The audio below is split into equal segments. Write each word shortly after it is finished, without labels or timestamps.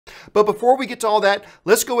But before we get to all that,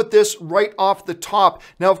 let's go with this right off the top.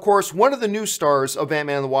 Now, of course, one of the new stars of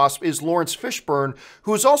Ant-Man and the Wasp is Laurence Fishburne,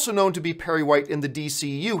 who is also known to be Perry White in the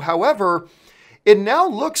DCEU. However, it now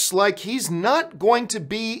looks like he's not going to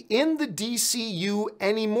be in the DCU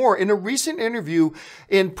anymore. In a recent interview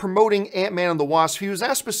in promoting Ant-Man and the Wasp, he was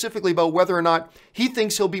asked specifically about whether or not he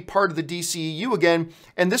thinks he'll be part of the DCEU again,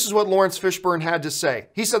 and this is what Laurence Fishburne had to say.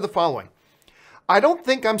 He said the following: "I don't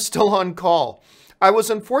think I'm still on call. I was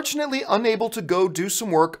unfortunately unable to go do some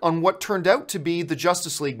work on what turned out to be the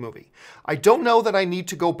Justice League movie. I don't know that I need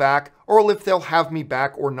to go back or if they'll have me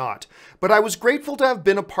back or not, but I was grateful to have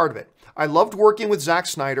been a part of it. I loved working with Zack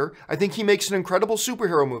Snyder. I think he makes an incredible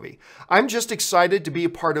superhero movie. I'm just excited to be a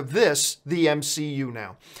part of this, the MCU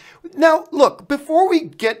now." Now, look, before we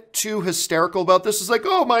get too hysterical about this, it's like,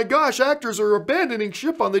 oh my gosh, actors are abandoning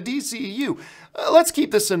ship on the DCEU. Let's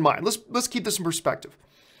keep this in mind. Let's keep this in perspective.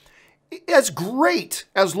 As great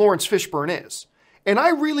as Laurence Fishburne is, and I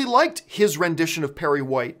really liked his rendition of Perry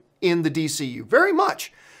White in the DCU very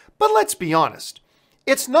much, but let's be honest,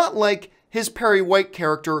 it's not like his Perry White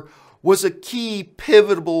character was a key,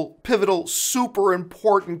 pivotal, super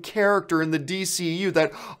important character in the DCEU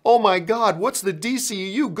that, oh my God, what's the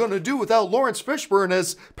DCEU gonna do without Laurence Fishburne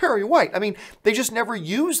as Perry White? I mean, they just never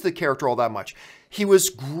used the character all that much. He was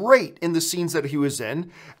great in the scenes that he was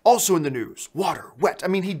in, also in the news, water, wet. I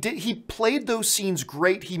mean, he played those scenes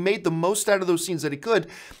great. He made the most out of those scenes that he could,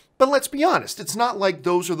 but let's be honest, it's not like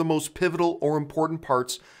those are the most pivotal or important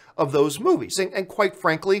parts of those movies. And quite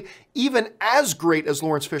frankly, even as great as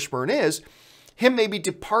Laurence Fishburne is, him maybe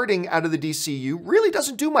departing out of the DCU really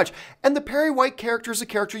doesn't do much. And the Perry White character is a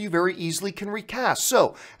character you very easily can recast.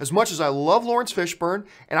 So, as much as I love Laurence Fishburne,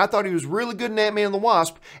 and I thought he was really good in Ant-Man and the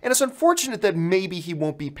Wasp, and it's unfortunate that maybe he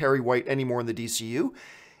won't be Perry White anymore in the DCU,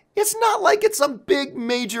 it's not like it's a big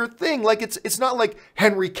major thing. Like it's not like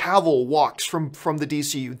Henry Cavill walks from the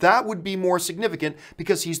DCU. That would be more significant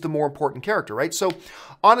because he's the more important character, right? So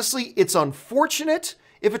honestly, it's unfortunate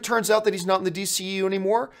if it turns out that he's not in the DCU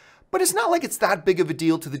anymore, but it's not like it's that big of a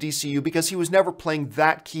deal to the DCU because he was never playing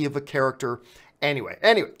that key of a character anyway.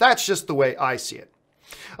 Anyway, that's just the way I see it.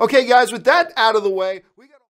 Okay, guys, with that out of the way,